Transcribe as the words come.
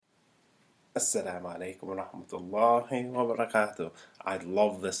Assalamu alaikum wa rahmatullahi wa barakatuh. I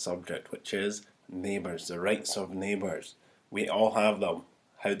love this subject, which is neighbours, the rights of neighbours. We all have them.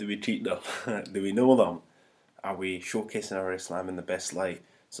 How do we treat them? Do we know them? Are we showcasing our Islam in the best light?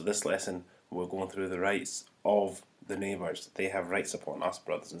 So this lesson, we're going through the rights of the neighbours. They have rights upon us,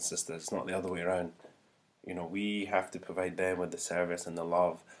 brothers and sisters. It's not the other way around. We have to provide them with the service and the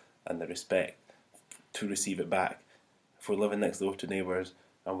love and the respect to receive it back. If we're living next door to neighbours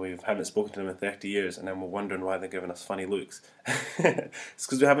and we haven't spoken to them in 30 years and then we're wondering why they're giving us funny looks, it's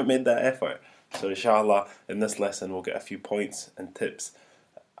because we haven't made that effort. So inshallah, in this lesson we'll get a few points and tips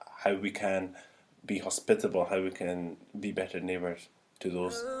how we can be hospitable, how we can be better neighbours to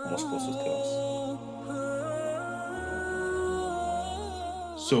those most closest to us.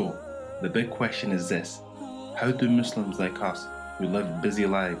 So, the big question is this: how do Muslims like us, who live busy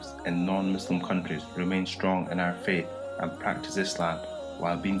lives in non-Muslim countries, remain strong in our faith and practice Islam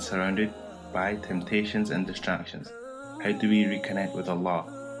while being surrounded by temptations and distractions? How do we reconnect with Allah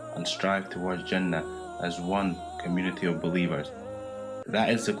and strive towards Jannah as one community of believers?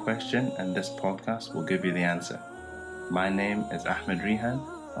 That is the question, and this podcast will give you the answer. My name is Ahmed Rihan,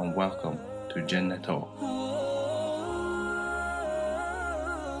 and welcome to Jannah Talk.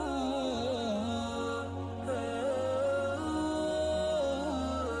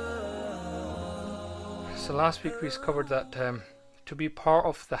 So last week we covered that to be part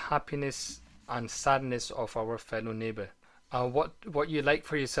of the happiness and sadness of our fellow neighbour. What you like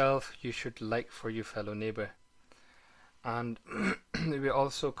for yourself, you should like for your fellow neighbour. And we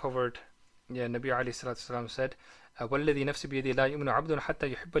also covered, Nabi alayhi salatu wasalam said, وَالَّذِي نَفْسِ بِيَدِهِ لَا يُؤْمِنُ عَبْدٌ حَتَّى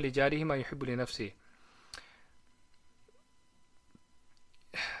يُحِبَّ لِجَارِهِ مَا يُحِبُّ لِنَفْسِهِ.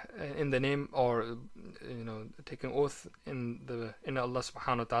 In the name, or taking oath in Allah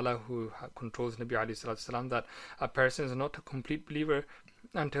subhanahu wa ta'ala, who controls Nabi alayhi salatu wasalam, that a person is not a complete believer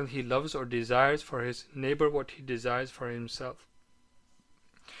until he loves or desires for his neighbor what he desires for himself.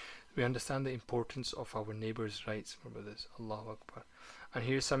 We understand the importance of our neighbor's rights. Remember this, Allahu Akbar. And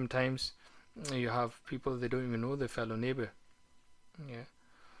here sometimes you have people, they don't even know their fellow neighbor,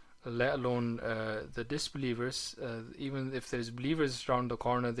 let alone the disbelievers. Even if there's believers around the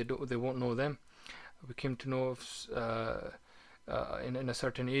corner, they won't know them. We came to know of in a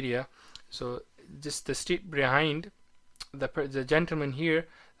certain area. So just the street behind the gentleman here,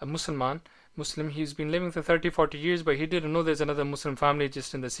 a Muslim, he's been living for 30-40 years, but he didn't know there's another Muslim family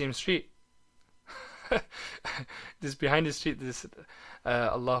just in the same street. This behind the street, this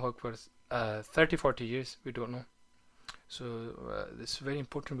Allahu Akbar, 30-40 years, we don't know. So it's very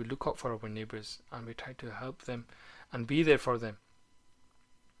important we look out for our neighbors and we try to help them and be there for them.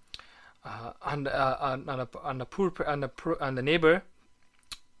 And the neighbor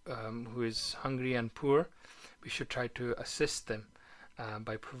who is hungry and poor, we should try to assist them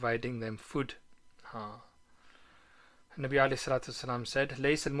by providing them food. Nabi alayhi salatu wasalam said,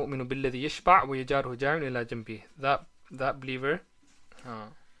 لَيْسَ الْمُؤْمِنُ بِالَّذِي يَشْبَعْ وَيَجَارُهُ جَاعٌ إِلَى جَنْبِهِ. That believer,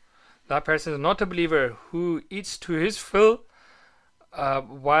 that person is not a believer who eats to his fill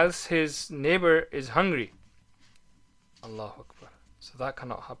whilst his neighbor is hungry. Allahu Akbar. So that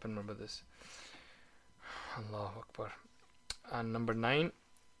cannot happen, remember this. Allahu Akbar. And number 9,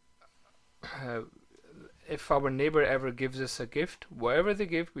 if our neighbor ever gives us a gift, whatever they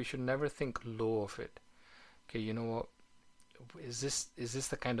give, we should never think low of it. Okay, you know what? Is this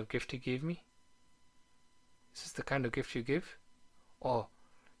the kind of gift he gave me? Is this the kind of gift you give? Or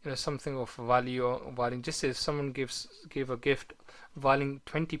something of value, just if someone gave a gift valuing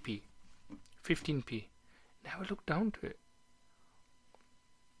 20p, 15p, never look down to it.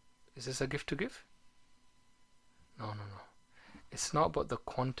 Is this a gift to give? No. It's not about the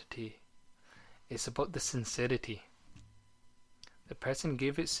quantity. It's about the sincerity. The person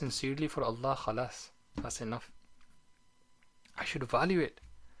gave it sincerely for Allah, khalas. That's enough. I should value it.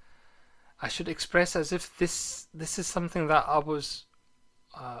 I should express as if this is something that I was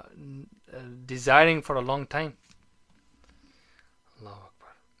desiring for a long time. Allahu Akbar.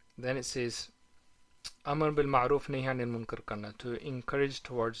 Then it says, Amar bil ma'ruf nahy anil munkar karna, to encourage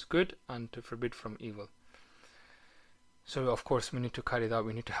towards good and to forbid from evil. So of course we need to carry that.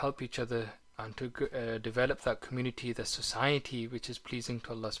 We need to help each other and to develop that community, the society which is pleasing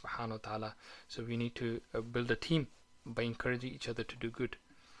to Allah subhanahu wa ta'ala. So we need to build a team by encouraging each other to do good.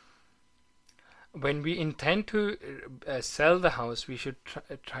 When we intend to sell the house, we should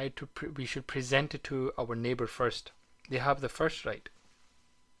we should present it to our neighbor first. They have the first right.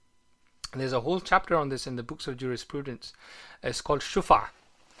 There's a whole chapter on this in the books of jurisprudence. It's called Shufa.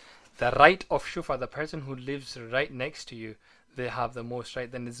 The right of Shufa, the person who lives right next to you, they have the most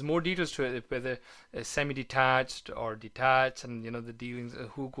right. Then there's more details to it, whether it's semi-detached or detached, and the dealings,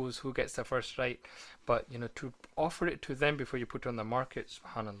 who gets the first right. But to offer it to them before you put it on the market,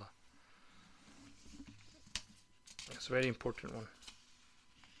 subhanallah, it's a very important one.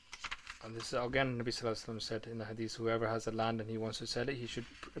 And this is again, Nabi Sallallahu Alaihi Wasallam said in the hadith, whoever has a land and he wants to sell it, he should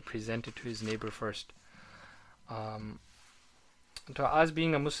present it to his neighbor first. So as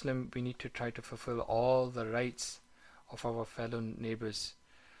being a Muslim, we need to try to fulfill all the rights of our fellow neighbors.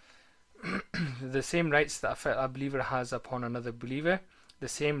 The same rights that a believer has upon another believer, the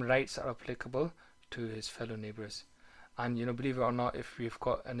same rights are applicable to his fellow neighbors. And believe it or not, if we've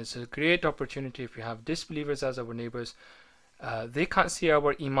got, and it's a great opportunity if we have disbelievers as our neighbors, they can't see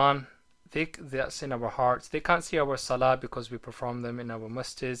our iman, that's in our hearts. They can't see our salah because we perform them in our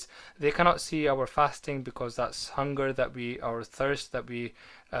masjids. They cannot see our fasting because that's hunger our thirst that we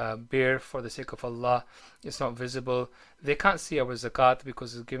bear for the sake of Allah. It's not visible. They can't see our zakat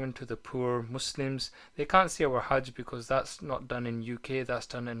because it's given to the poor Muslims. They can't see our hajj because that's not done in UK, that's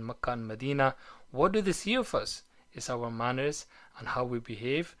done in Makkah and Medina. What do they see of us? It's our manners and how we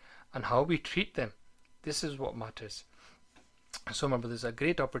behave and how we treat them. This is what matters. So my brothers, a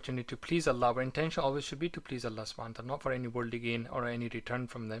great opportunity to please Allah. Our intention always should be to please Allah subhanahu wa ta'ala, not for any worldly gain or any return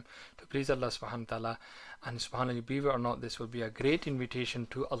from them, to please Allah subhanahu wa ta'ala. And subhanAllah, believe it or not, this will be a great invitation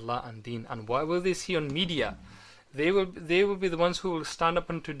to Allah and Deen. And what will they see on media? They will be the ones who will stand up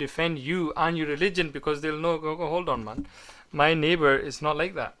and to defend you and your religion, because they'll know, hold on man, my neighbor is not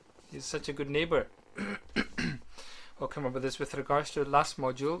like that. He's such a good neighbor. Okay, my brothers, with regards to the last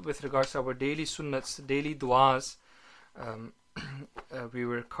module, with regards to our daily sunnats, daily du'as, we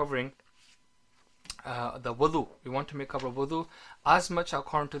were covering the wudu. We want to make our wudu as much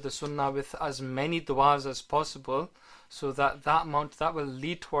according to the sunnah, with as many du'as as possible, so that amount that will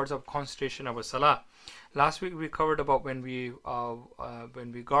lead towards our concentration of our salah. Last week we covered about when we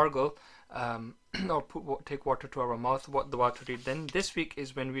gargle or take water to our mouth, what dua to read. Then this week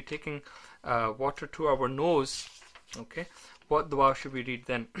is when we're taking water to our nose. Okay, what dua should we read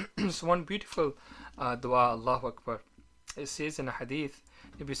then? So one beautiful dua, Allahu Akbar. It says in a hadith,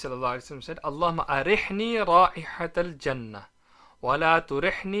 Nabi Sallallahu Alaihi Wasallam said, Allahumma arihni ra'ihat al-jannah wa la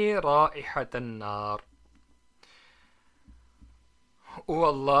turihni ra'ihat al-nar. O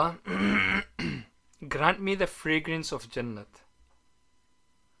Allah, grant me the fragrance of Jannat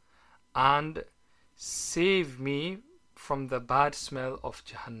and save me from the bad smell of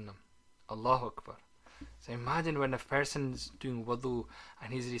Jahannam. Allahu Akbar. So imagine when a person is doing wudu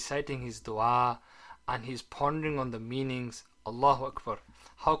and he's reciting his dua and he's pondering on the meanings. Allahu Akbar.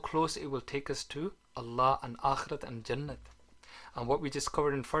 How close it will take us to Allah and Akhirat and Jannat. And what we just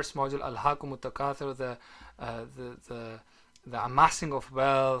covered in first module, Al-Hakum Takathur, the amassing of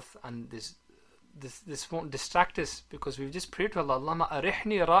wealth, and this won't distract us, because we've just prayed to Allah, Allahumma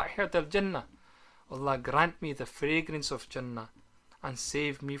arihni ra'ihat al-Jannah. Allah, grant me the fragrance of Jannah and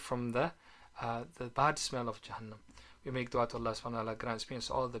save me from the bad smell of Jahannam. We make dua to Allah subhanahu wa ta'ala, grants me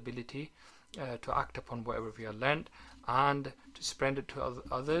all the ability to act upon whatever we are learnt, and to spread it to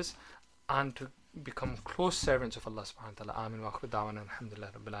others, and to become close servants of Allah subhanahu wa ta'ala. Ameen wa akhir da'wana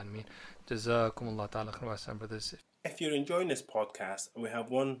alhamdulillah rabbil alameen. Jazakumullah ta'ala khairan, brothers. If you're enjoying this podcast, we have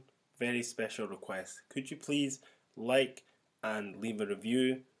one very special request. Could you please like and leave a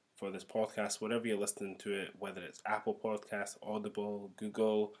review for this podcast, wherever you're listening to it, whether it's Apple Podcasts, Audible,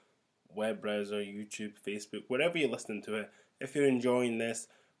 Google, web browser, YouTube, Facebook, wherever you're listening to it. If you're enjoying this,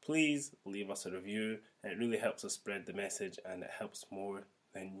 please leave us a review. It really helps us spread the message, and it helps more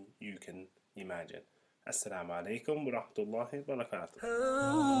than you can imagine. Assalamu alaikum wa rahmatullahi wa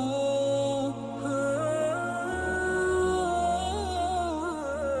barakatuh.